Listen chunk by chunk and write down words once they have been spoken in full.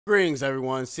Greetings,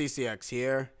 everyone. CCX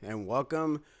here, and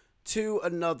welcome to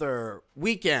another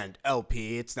weekend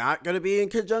LP. It's not going to be in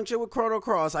conjunction with Chrono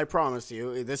Cross, I promise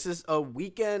you. This is a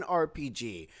weekend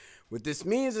RPG. What this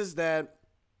means is that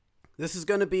this is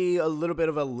going to be a little bit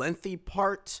of a lengthy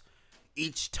part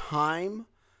each time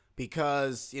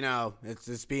because,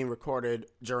 it's being recorded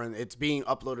it's being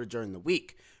uploaded during the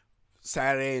week,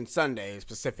 Saturday and Sunday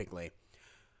specifically.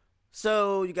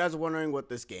 So, you guys are wondering what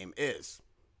this game is.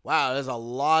 Wow, there's a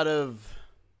lot of...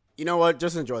 You know what?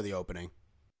 Just enjoy the opening.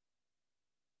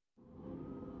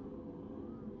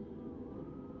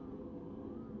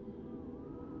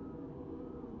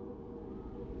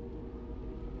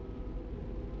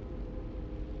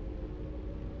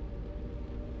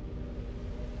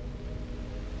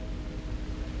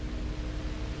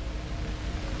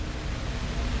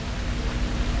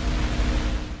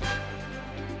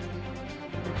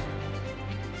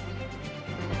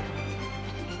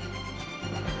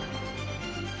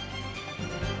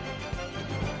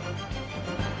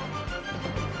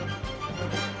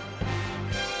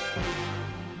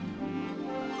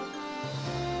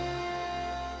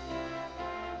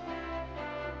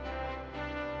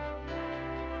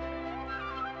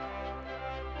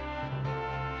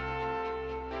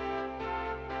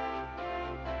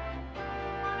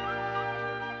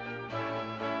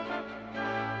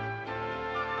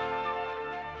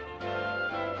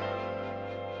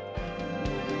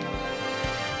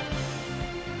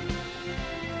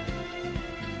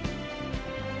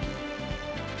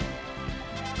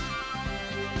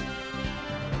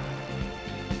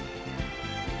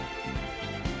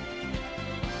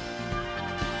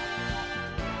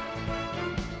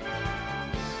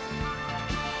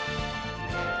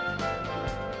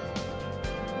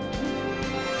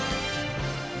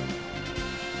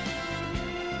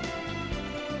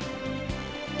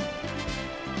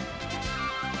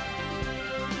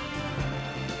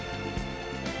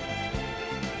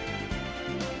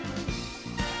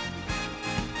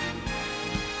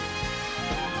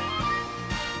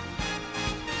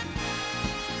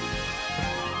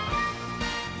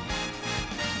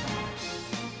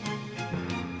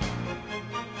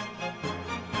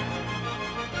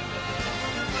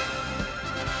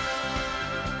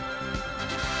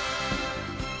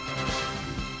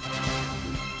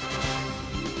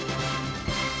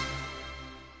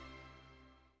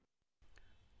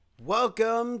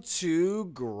 Welcome to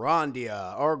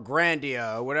Grandia, or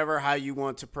Grandia, whatever how you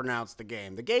want to pronounce the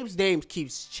game. The game's name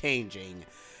keeps changing.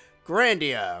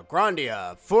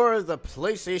 Grandia, for the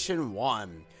PlayStation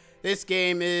 1. This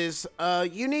game is a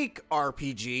unique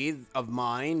RPG of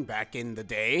mine back in the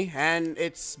day, and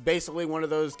it's basically one of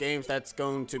those games that's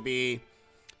going to be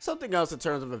something else in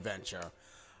terms of adventure.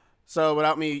 So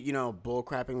without me,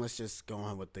 bullcrapping, let's just go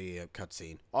on with the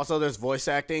cutscene. Also, there's voice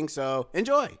acting, so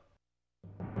enjoy!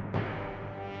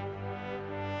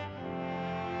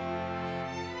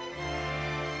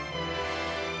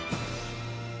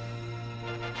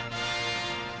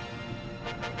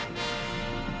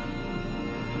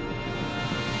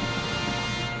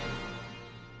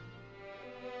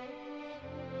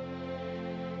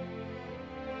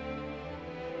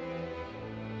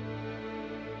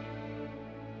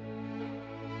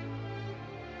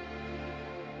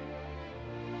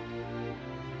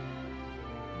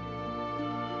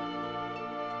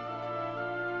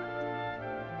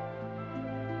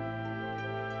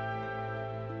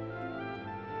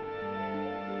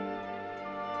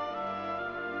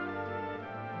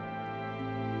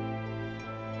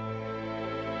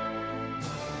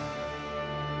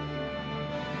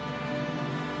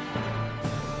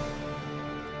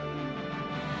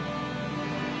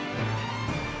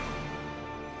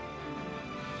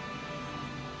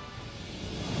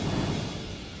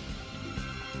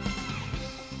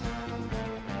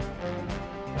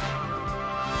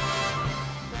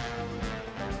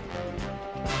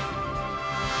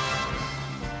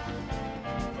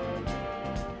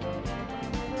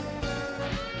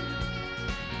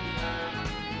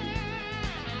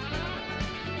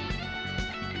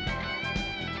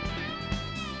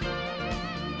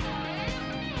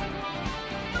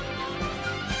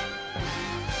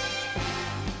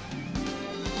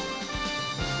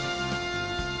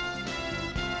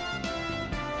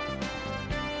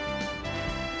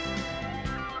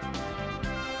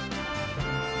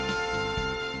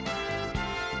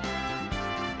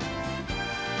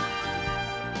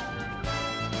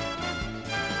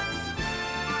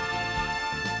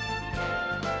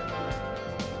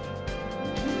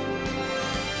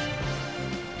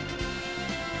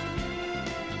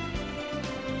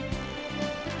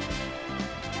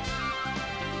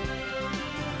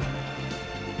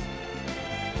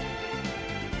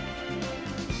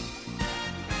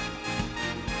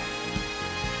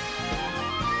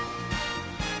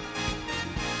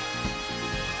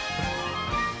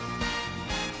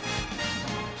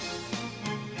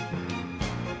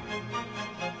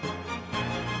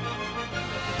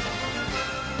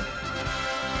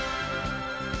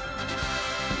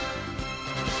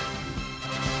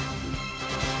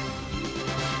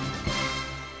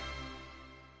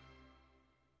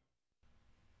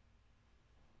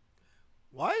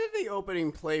 Why did the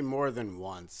opening play more than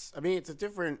once? I mean, it's a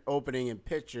different opening in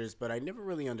pictures, but I never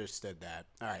really understood that.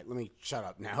 All right, let me shut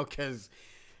up now because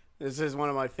this is one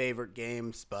of my favorite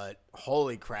games, but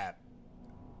holy crap,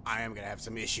 I am going to have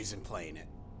some issues in playing it.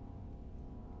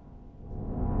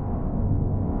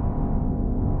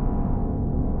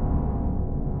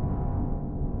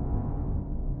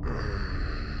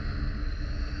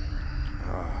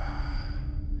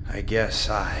 I guess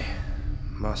I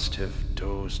must have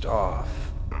dozed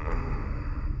off.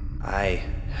 I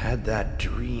had that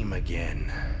dream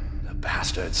again. The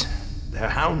bastards, they're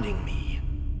hounding me.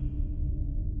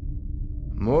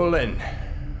 Mullen,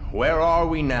 where are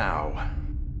we now?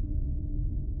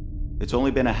 It's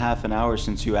only been a half an hour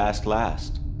since you asked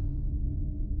last.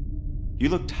 You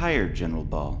look tired, General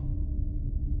Ball.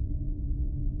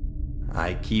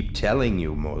 I keep telling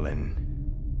you, Mullen.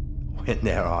 When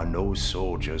there are no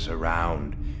soldiers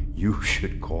around, you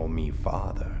should call me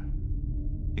father.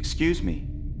 Excuse me,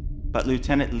 but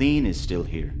Lieutenant Lean is still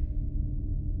here.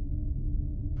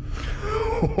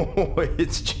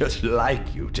 It's just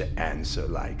like you to answer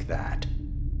like that.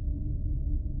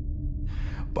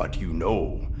 But you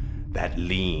know that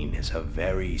Lean is a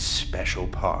very special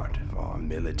part of our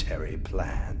military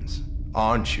plans,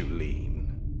 aren't you, Lean?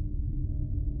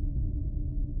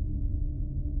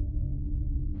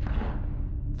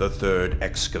 The third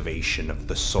excavation of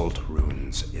the Salt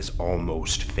Ruins is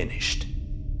almost finished.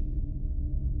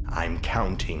 I'm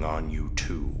counting on you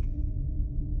too.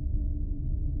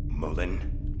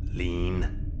 Mullen,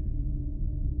 Lean.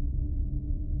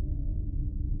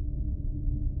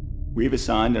 We've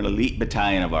assigned an elite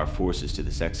battalion of our forces to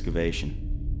this excavation.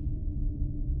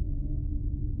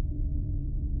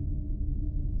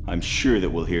 I'm sure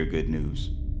that we'll hear good news.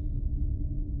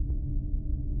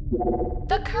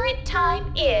 The current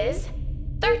time is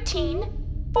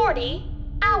 13:40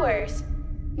 hours.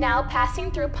 Now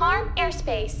passing through Parm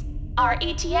airspace. Our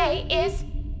ETA is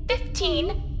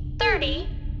 15:30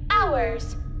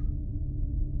 hours.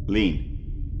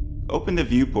 Lean, open the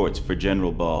viewports for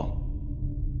General Ball.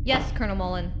 Yes, Colonel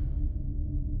Mullen.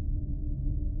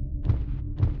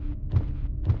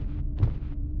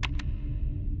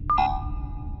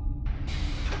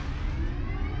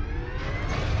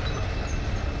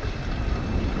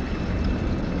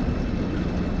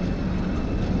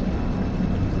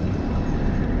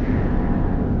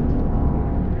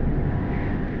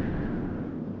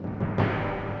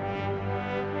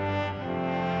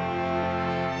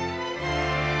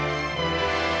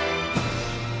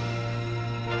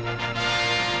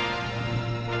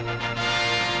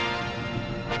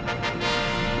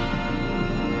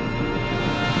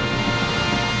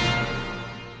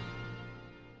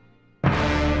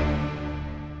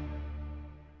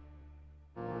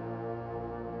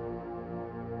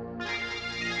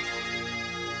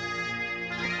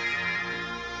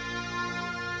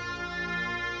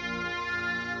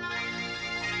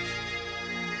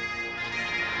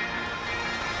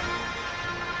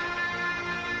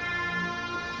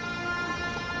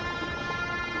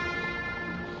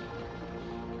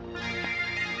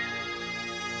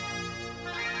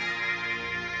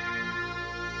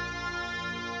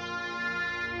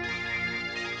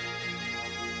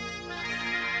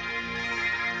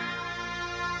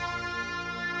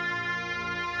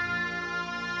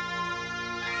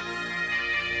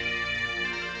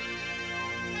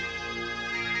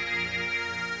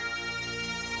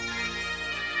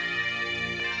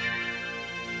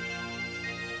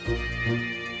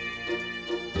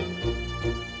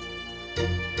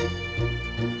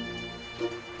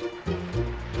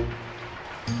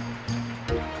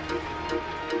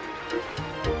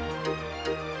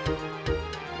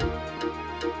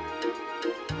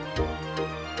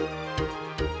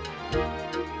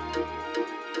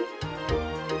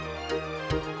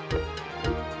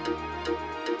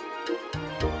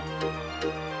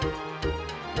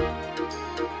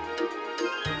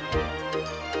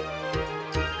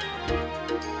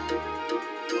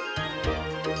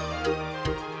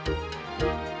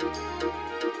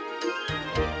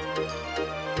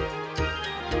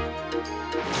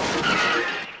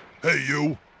 Hey,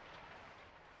 you!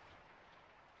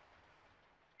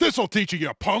 This'll teach you,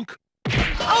 you punk!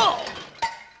 Oh!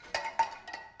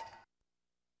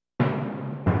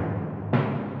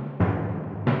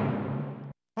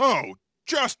 Oh,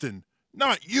 Justin!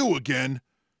 Not you again!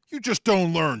 You just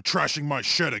don't learn trashing my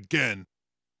shed again!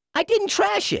 I didn't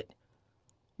trash it.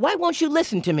 Why won't you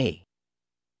listen to me?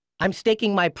 I'm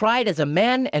staking my pride as a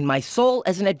man and my soul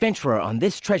as an adventurer on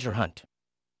this treasure hunt.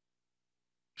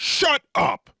 Shut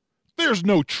up! There's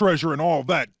no treasure in all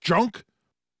that junk!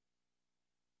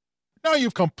 Now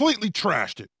you've completely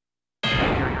trashed it.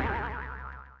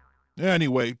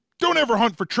 Anyway, don't ever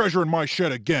hunt for treasure in my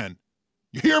shed again.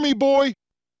 You hear me, boy?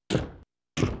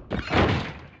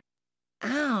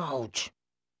 Ouch.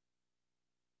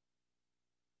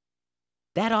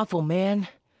 That awful man,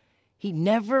 he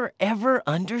never ever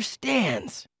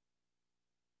understands.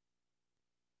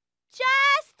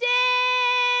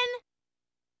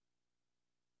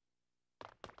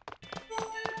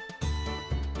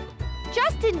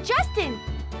 Justin,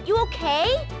 you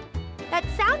okay? That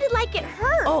sounded like it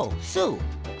hurt. Oh, Sue,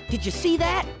 did you see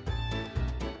that?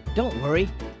 Don't worry.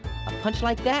 A punch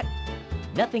like that,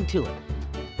 nothing to it.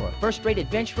 For a first-rate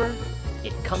adventurer,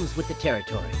 it comes with the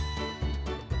territory.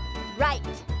 Right.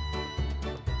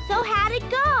 So how'd it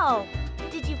go?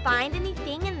 Did you find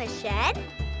anything in the shed?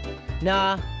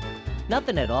 Nah,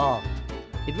 nothing at all.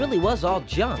 It really was all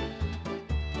junk.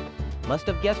 Must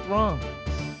have guessed wrong.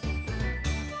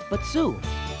 But Sue,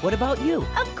 what about you?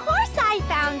 Of course I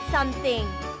found something.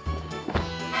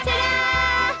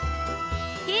 Ta-da!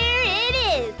 Here it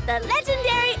is, the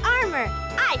legendary armor.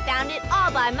 I found it all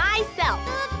by myself.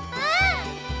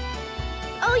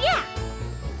 Oh yeah,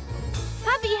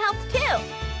 Puppy helped too.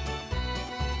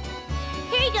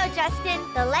 Here you go, Justin,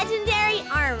 the legendary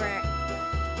armor.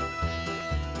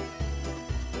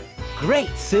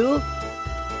 Great, Sue.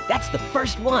 That's the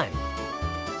first one.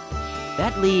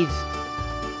 That leaves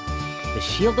the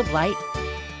Shield of Light,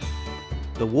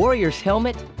 the Warrior's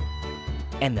Helmet,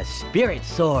 and the Spirit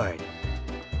Sword.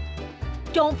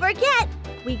 Don't forget,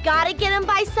 we gotta get him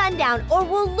by sundown or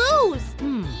we'll lose.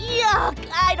 Yuck,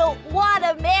 I don't want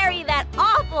to marry that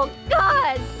awful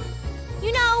Gantz.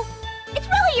 You know, it's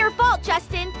really your fault,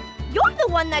 Justin. You're the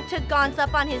one that took Gantz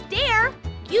up on his dare.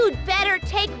 You'd better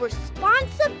take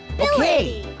responsibility.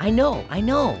 Okay, I know.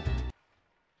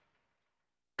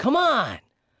 Come on,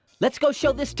 let's go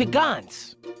show this to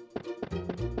Gantz.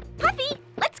 Puffy,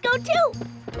 let's go too.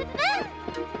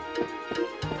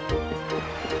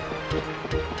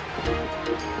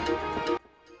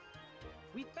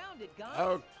 We found it, Gantz.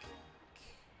 Oh.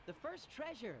 The first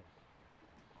treasure.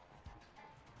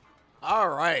 All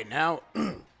right, now.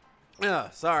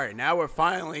 Sorry, now we're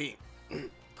finally.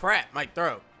 Crap, my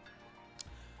throat.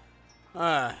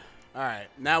 All right,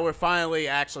 now we're finally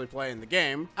actually playing the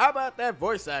game. How about that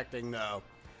voice acting, though?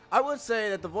 I would say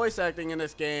that the voice acting in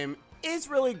this game is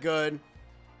really good.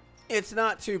 It's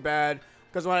not too bad,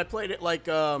 because when I played it like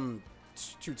 2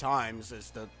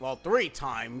 times, well, 3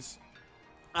 times,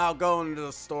 I'll go into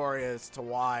the story as to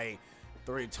why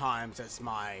 3 times is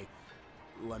my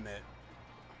limit.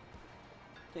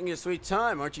 Taking a sweet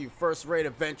time, aren't you, first-rate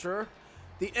adventurer?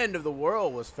 The end of the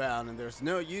world was found, and there's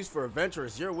no use for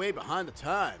adventurers. You're way behind the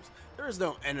times. There is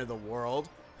no end of the world.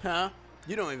 Huh?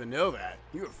 You don't even know that.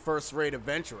 You're a first-rate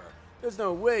adventurer. There's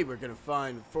no way we're gonna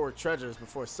find 4 treasures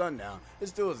before sundown.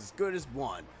 This duel is as good as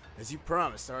one. As you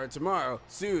promised, starting tomorrow,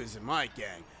 Sue is in my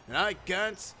gang, and I,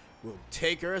 Gantz, will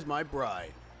take her as my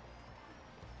bride.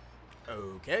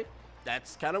 Okay,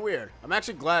 that's kind of weird. I'm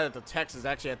actually glad that the text is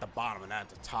actually at the bottom and not at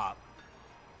the top.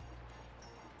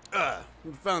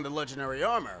 We found the legendary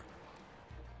armor.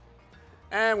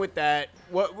 And with that,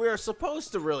 what we're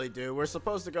supposed to really do, we're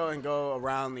supposed to go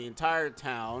around the entire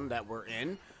town that we're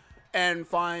in and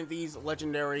find these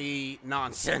legendary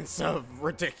nonsense of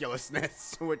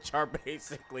ridiculousness, which are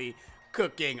basically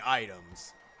cooking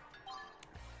items.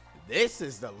 This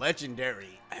is the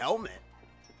legendary helmet.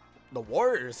 The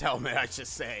warrior's helmet, I should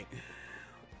say.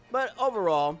 But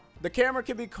overall, the camera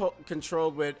can be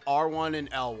controlled with R1 and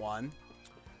L1.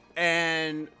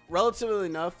 And relatively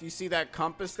enough, you see that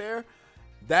compass there?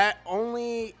 That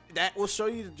will show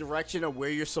you the direction of where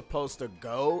you're supposed to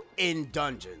go in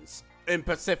dungeons. In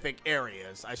specific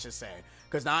areas, I should say.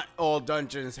 Because not all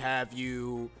dungeons have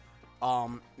you...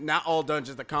 not all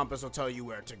dungeons, the compass will tell you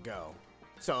where to go.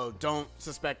 So don't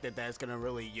suspect that that's going to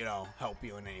really, you know, help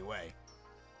you in any way.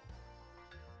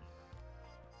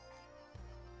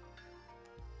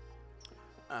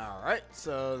 Alright,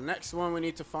 so the next one we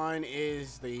need to find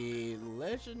is the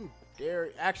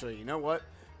legendary... Actually, you know what?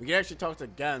 We can actually talk to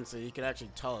Gantz so he can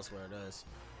actually tell us where it is.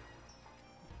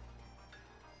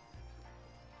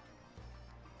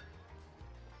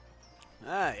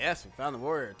 Ah, yes, we found the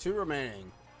warrior. 2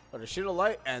 remaining. But the shield of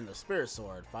light and the spirit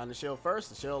sword. Find the shield first.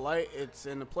 The shield of light, it's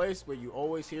in the place where you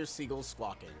always hear seagulls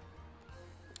squawking.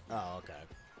 Oh, okay.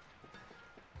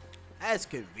 That's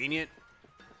convenient.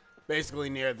 Basically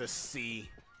near the sea.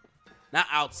 Not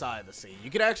outside the sea.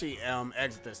 You could actually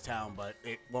exit this town, but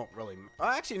it won't really... Oh,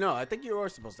 actually, no. I think you are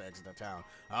supposed to exit the town.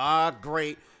 Ah,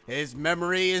 great. His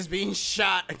memory is being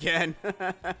shot again.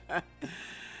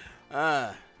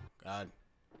 God.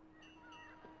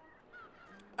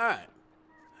 Alright.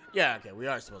 Yeah, okay. We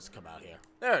are supposed to come out here.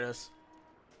 There it is.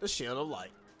 the shield of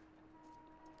light.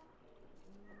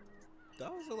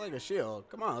 Does look like a shield.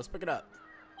 Come on, let's pick it up.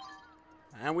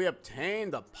 And we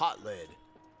obtain the pot lid.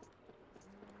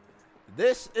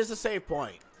 This is a save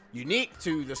point. Unique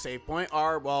to the save point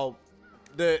are, well,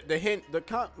 here's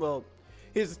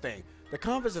the thing. The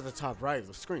compass at the top right of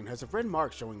the screen has a red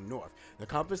mark showing north. The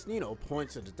compass needle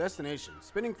points to the destination.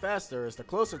 Spinning faster is the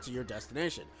closer to your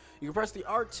destination. You can press the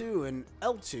R2 and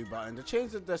L2 button to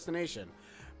change the destination.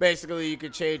 Basically, you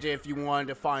could change it if you wanted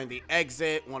to find the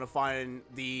exit, want to find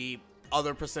the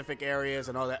other Pacific areas,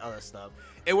 and all that other stuff.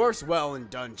 It works well in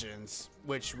dungeons,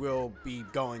 which we'll be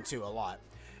going to a lot.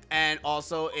 And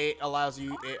also, it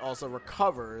also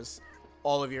recovers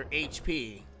all of your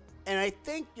HP, and I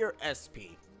think your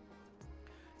SP.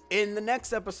 In the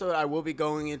next episode, I will be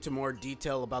going into more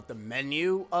detail about the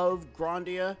menu of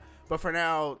Grandia, but for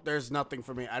now, there's nothing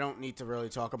for me. I don't need to really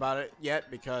talk about it yet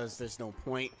because there's no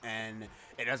point, and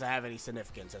it doesn't have any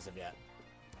significance as of yet.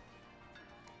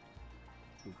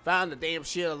 You found the damn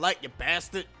shield of light, you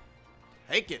bastard!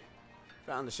 Take it!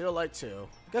 Found the shield of light too.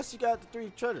 Guess you got the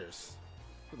 3 treasures.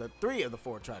 The 3 of the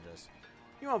 4 treasures.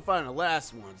 You won't find the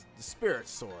last one, the spirit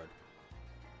sword.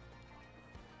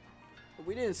 But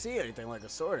we didn't see anything like a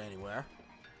sword anywhere.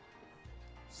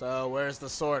 So where's the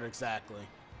sword exactly?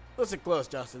 Listen close,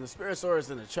 Justin. The spirit sword is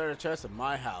in the treasure chest of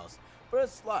my house, but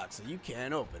it's locked, so you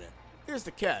can't open it. Here's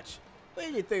the catch. Where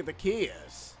do you think the key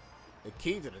is? The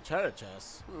key to the treasure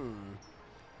chest?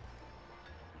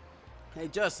 Hey,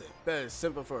 Justin. Bet it's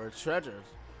simple for an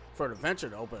adventure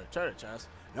to open a treasure chest.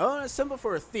 No, it's simple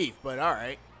for a thief, but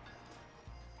alright.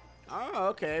 Oh,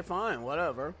 okay, fine,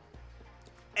 whatever.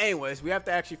 Anyways, we have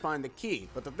to actually find the key.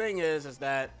 But the thing is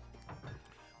that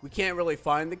we can't really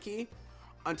find the key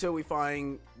until we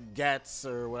find Gantz,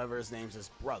 or whatever his name's, his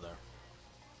brother.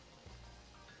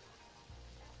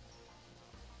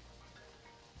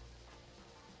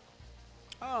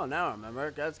 Oh, now I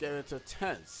remember. Gantz gave it to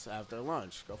Tense after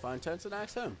lunch. Go find Tense and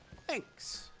ask him.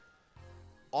 Thanks.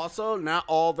 Also, not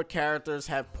all the characters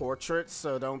have portraits,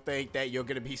 so don't think that you're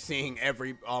going to be seeing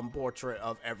every portrait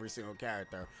of every single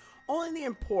character. Only the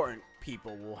important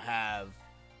people will have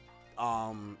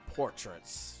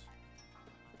portraits.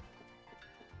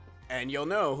 And you'll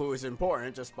know who is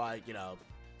important just by, you know,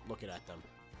 looking at them.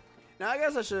 Now, I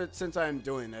guess I should, since I'm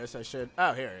doing this, I should...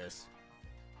 Oh, here it is.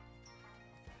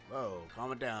 Whoa,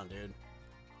 calm it down, dude.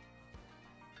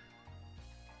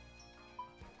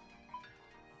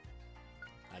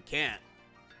 I can't.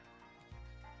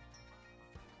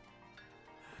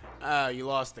 You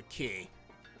lost the key.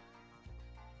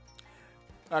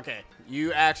 Okay,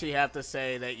 you actually have to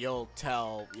say that you'll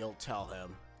tell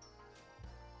him.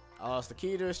 I lost the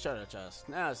key to his treasure chest.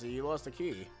 Now, see, you lost the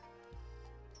key.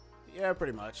 Yeah,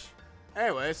 pretty much.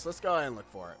 Anyways, let's go ahead and look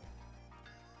for it.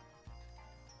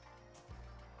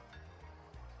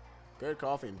 Good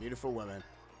coffee and beautiful women.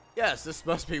 Yes, this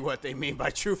must be what they mean by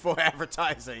truthful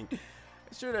advertising.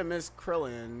 It's true that Miss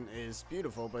Krillin is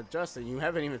beautiful, but Justin, you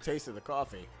haven't even tasted the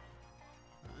coffee.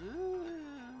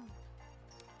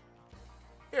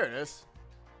 Here it is.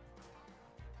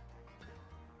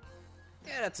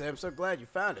 Yeah, that's it. I'm so glad you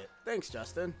found it. Thanks,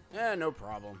 Justin. Yeah, no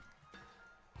problem.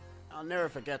 I'll never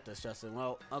forget this, Justin.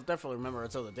 Well, I'll definitely remember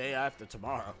until the day after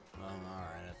tomorrow.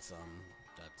 Alright,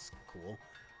 that's cool.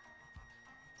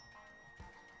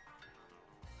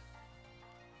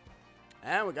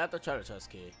 And we got the treasure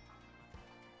chest key.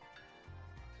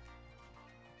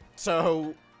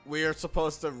 So, we're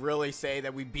supposed to really say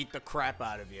that we beat the crap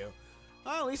out of you.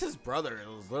 Well, at least his brother,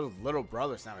 his little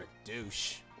brother's not a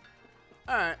douche.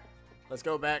 Alright, let's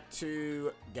go back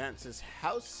to Gantz's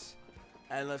house.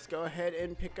 And let's go ahead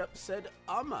and pick up said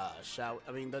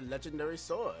the legendary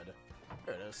sword.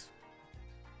 Here it is.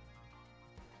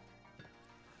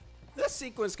 This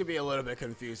sequence could be a little bit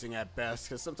confusing at best,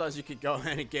 because sometimes you could go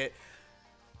ahead and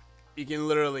you can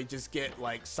literally just get,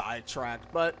 like,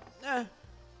 sidetracked, but,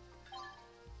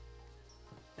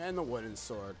 And the wooden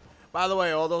sword. By the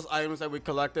way, all those items that we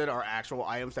collected are actual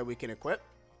items that we can equip.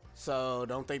 So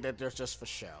don't think that they're just for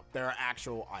show. They're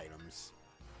actual items.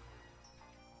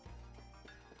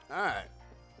 Alright.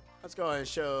 Let's go ahead and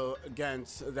show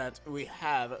Gantz that we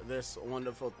have this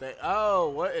wonderful thing. Oh,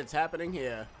 what is happening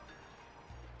here?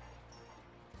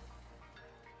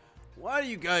 Why do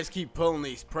you guys keep pulling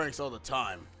these pranks all the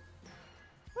time?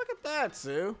 Look at that,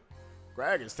 Sue.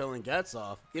 Greg is telling Gantz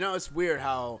off. You know, it's weird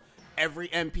how every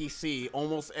NPC,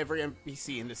 almost every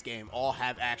NPC in this game, all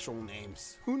have actual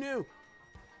names. Who knew?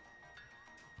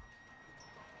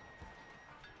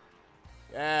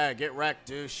 Yeah, get wrecked,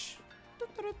 douche.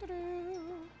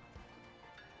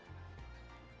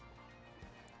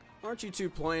 Aren't you two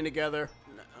playing together?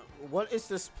 what is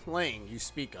this playing you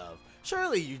speak of?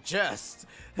 Surely you jest.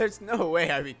 There's no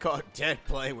way I'd be caught dead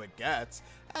playing with Gantz.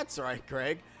 That's right,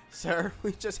 Greg. Sir,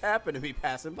 we just happened to be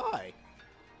passing by.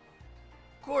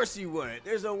 Of course you wouldn't.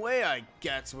 There's no way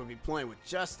Gantz would be playing with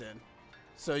Justin.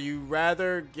 So you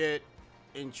rather get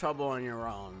in trouble on your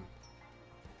own.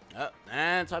 Oh,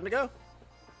 and time to go.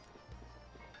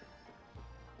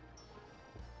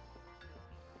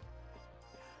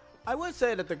 I would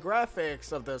say that the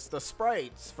graphics of the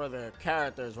sprites for the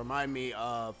characters remind me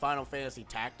of Final Fantasy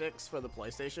Tactics for the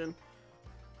PlayStation.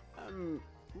 I'm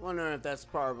wondering if that's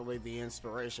probably the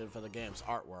inspiration for the game's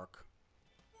artwork.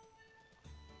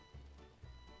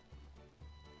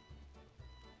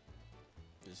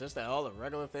 It's just that all the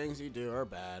regular things you do are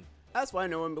bad. That's why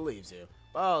no one believes you.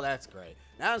 Oh, that's great.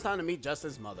 Now it's time to meet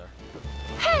Justin's mother.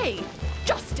 Hey,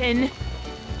 Justin!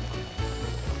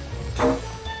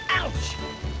 Ouch!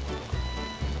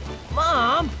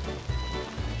 Mom!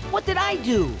 What did I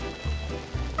do?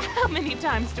 How many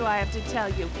times do I have to tell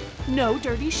you? No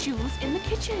dirty shoes in the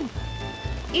kitchen.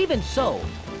 Even so,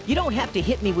 you don't have to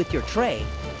hit me with your tray.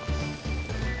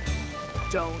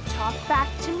 Don't talk back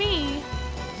to me.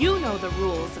 You know the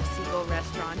rules of Seagull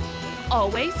Restaurant.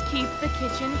 Always keep the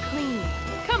kitchen clean.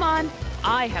 Come on,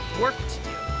 I have work to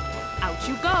do. Out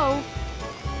you go.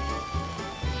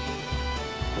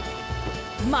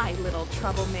 My little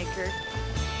troublemaker.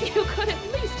 You could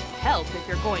at least help if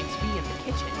you're going to be in the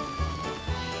kitchen.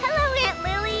 Hello, Aunt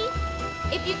Lily.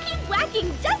 If you keep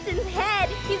whacking Justin's head,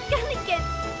 he's gonna get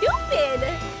stupid.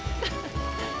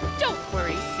 Don't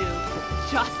worry, Sue.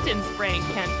 Justin's brain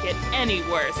can't get any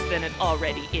worse than it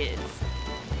already is.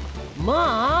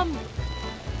 Mom!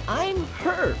 I'm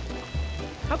hurt.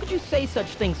 How could you say such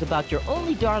things about your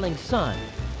only darling son?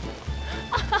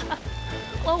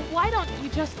 Well, why don't you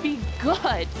just be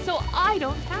good so I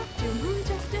don't have to,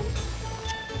 Justin?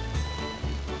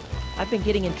 I've been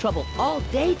getting in trouble all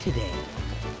day today.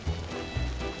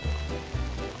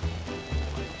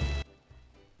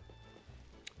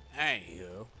 Hey,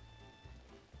 you.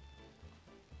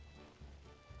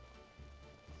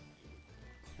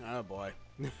 Oh, boy.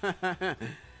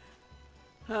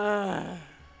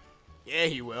 Yeah,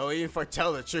 he will. Even if I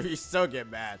tell the truth, you still get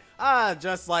mad.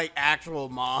 Just like actual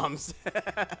moms.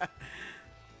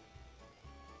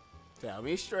 Tell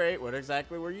me straight, what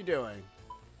exactly were you doing?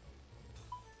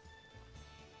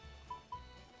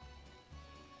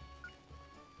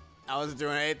 I wasn't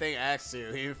doing anything I asked you,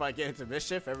 even if I get into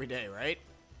mischief every day, right?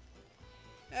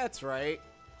 That's right.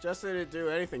 Justin didn't do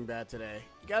anything bad today.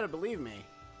 You gotta believe me.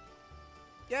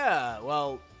 Yeah,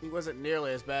 well, he wasn't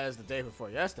nearly as bad as the day before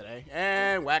yesterday.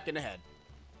 And whack in the head.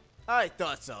 I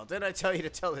thought so. Didn't I tell you to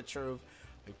tell the truth?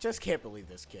 I just can't believe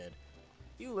this kid.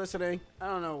 You listening? I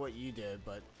don't know what you did,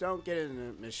 but don't get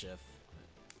into mischief.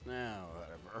 Now,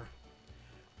 whatever.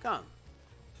 Come.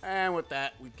 And with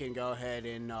that, we can go ahead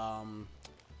and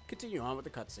continue on with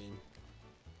the cutscene.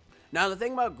 Now, the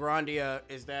thing about Grandia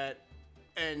is that,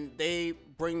 and they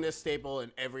bring this staple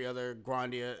in every other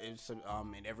Grandia,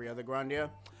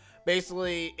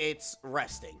 basically it's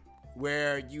resting,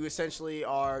 where you essentially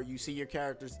you see your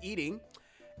characters eating,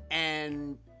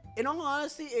 and in all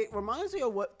honesty, it reminds me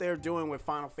of what they're doing with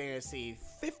Final Fantasy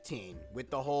 15, with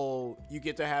the whole, you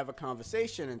get to have a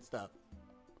conversation and stuff,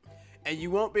 and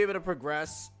you won't be able to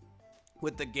progress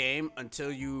with the game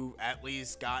until you at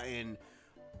least gotten,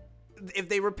 if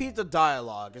they repeat the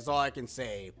dialogue, is all I can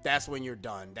say. That's when you're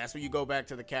done. That's when you go back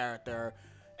to the character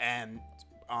and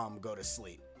go to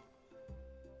sleep.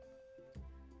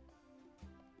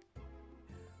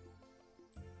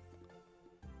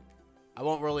 I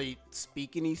won't really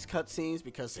speak in these cutscenes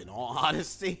because, in all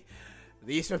honesty,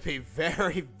 these would be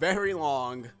very, very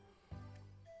long.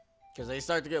 Because they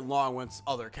start to get long once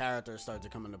other characters start to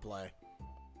come into play.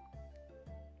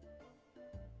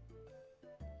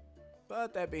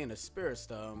 But that being a spirit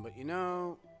stone, but you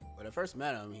know, when I first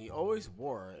met him, he always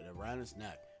wore it around his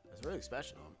neck. It's really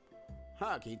special to him.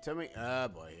 Huh, can you tell me? Oh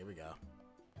boy, here we go.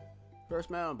 First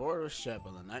met on board of a ship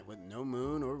on a night with no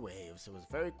moon or waves. It was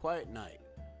a very quiet night.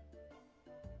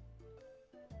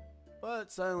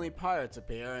 But suddenly pirates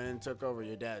appear and took over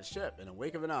your dad's ship in a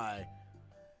wink of an eye.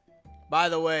 By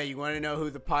the way, you want to know who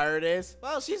the pirate is?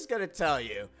 Well, she's gonna tell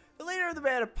you. The leader of the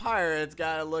band of pirates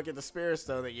got a look at the spirit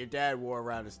stone that your dad wore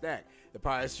around his neck. The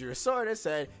pirates drew a sword and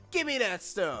said, "Give me that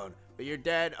stone!" But your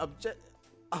dad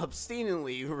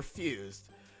obstinately refused.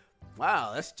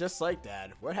 Wow, that's just like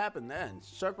Dad. What happened then?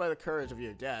 Struck by the courage of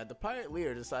your dad, the pirate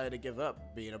leader decided to give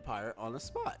up being a pirate on the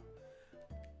spot.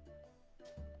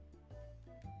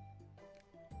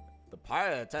 The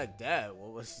pirate attacked Dad.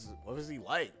 What was he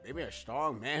like? Maybe a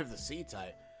strong man of the sea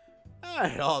type. Not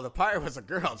at all. The pirate was a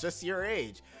girl just your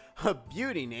age. A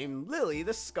beauty named Lily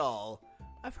the Skull.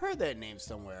 I've heard that name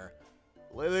somewhere.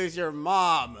 Lily's your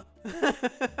mom.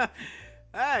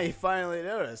 Ah, you finally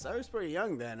noticed. I was pretty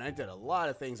young then. I did a lot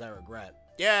of things I regret.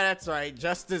 Yeah, that's right.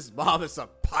 Justice's mom is a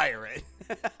pirate.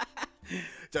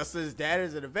 Justice's dad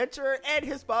is an adventurer, and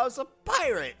his mom's a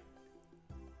pirate.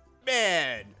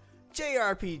 Man,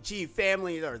 JRPG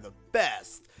families are the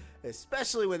best.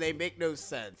 Especially when they make no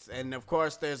sense. And of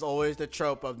course, there's always the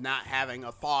trope of not having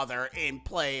a father in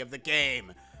play of the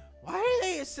game. Why do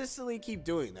they insistently keep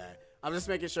doing that? I'm just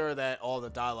making sure that all the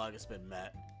dialogue has been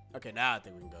met. Okay, now I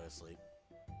think we can go to sleep.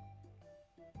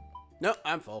 Nope,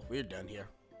 I'm full. We're done here.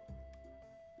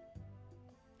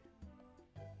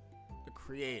 The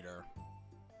creator.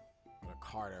 Or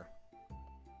Carter.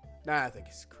 Nah, I think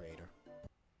it's the creator.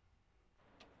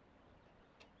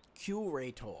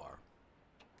 Curator.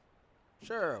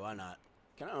 Sure, why not?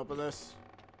 Can I open this?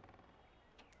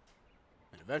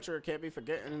 An adventurer can't be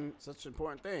forgetting such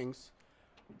important things.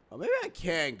 Well, maybe I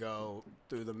can go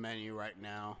through the menu right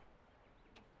now.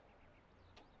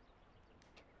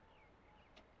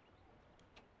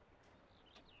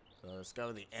 So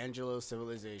discover the Angelo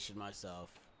civilization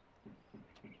myself.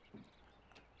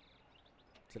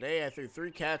 Today I threw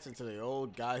 3 cats into the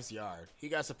old guy's yard. He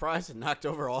got surprised and knocked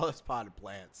over all his potted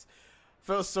plants.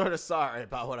 Feel sort of sorry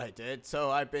about what I did, so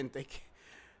I've been thinking.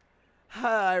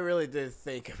 I really did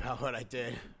think about what I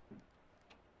did.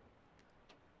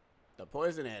 The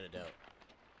poison antidote.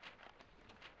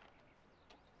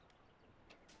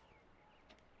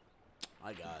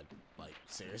 My God, like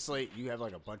seriously, you have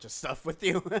like a bunch of stuff with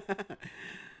you?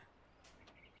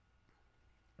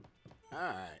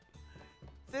 Alright.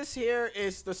 This here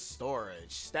is the storage,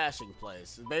 stashing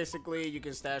place. Basically, you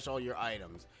can stash all your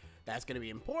items. That's going to be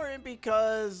important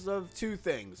because of 2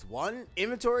 things. 1,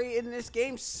 inventory in this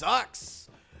game sucks.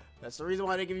 That's the reason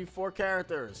why they give you 4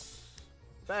 characters.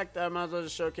 In fact, I might as well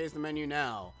just showcase the menu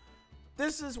now.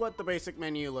 This is what the basic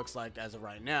menu looks like as of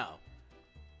right now.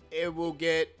 It will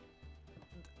get...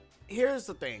 Here's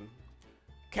the thing.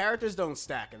 Characters don't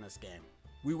stack in this game.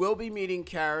 We will be meeting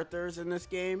characters in this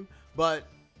game, but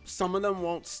some of them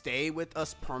won't stay with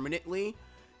us permanently.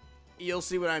 You'll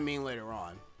see what I mean later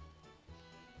on.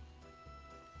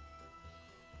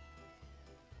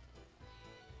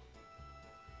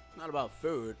 Not about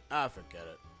food. Ah, forget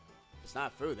it. If it's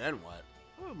not food, then what?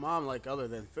 What would mom like other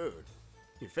than food?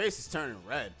 Your face is turning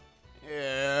red.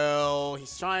 Ew,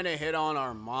 he's trying to hit on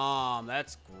our mom.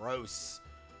 That's gross.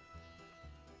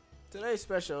 Today's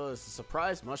special is the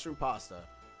surprise mushroom pasta.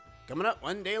 Coming up,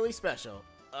 1 daily special.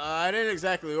 I didn't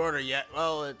exactly order yet.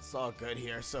 Well, it's all good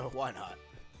here, so why not?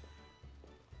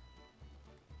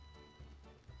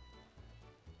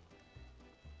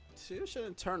 You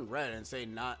shouldn't turn red and say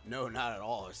no, not at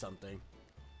all or something.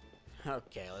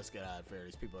 Okay, let's get out of here.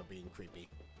 These people are being creepy.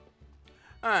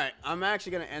 Alright, I'm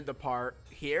actually going to end the part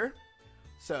here.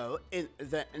 So, in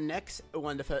the next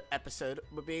wonderful episode,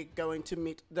 we'll be going to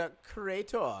meet the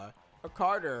creator, or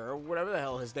Carter, or whatever the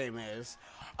hell his name is.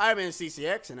 I'm in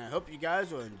CCX, and I hope you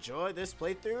guys will enjoy this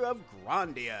playthrough of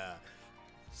Grandia.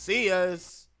 See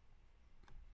yas!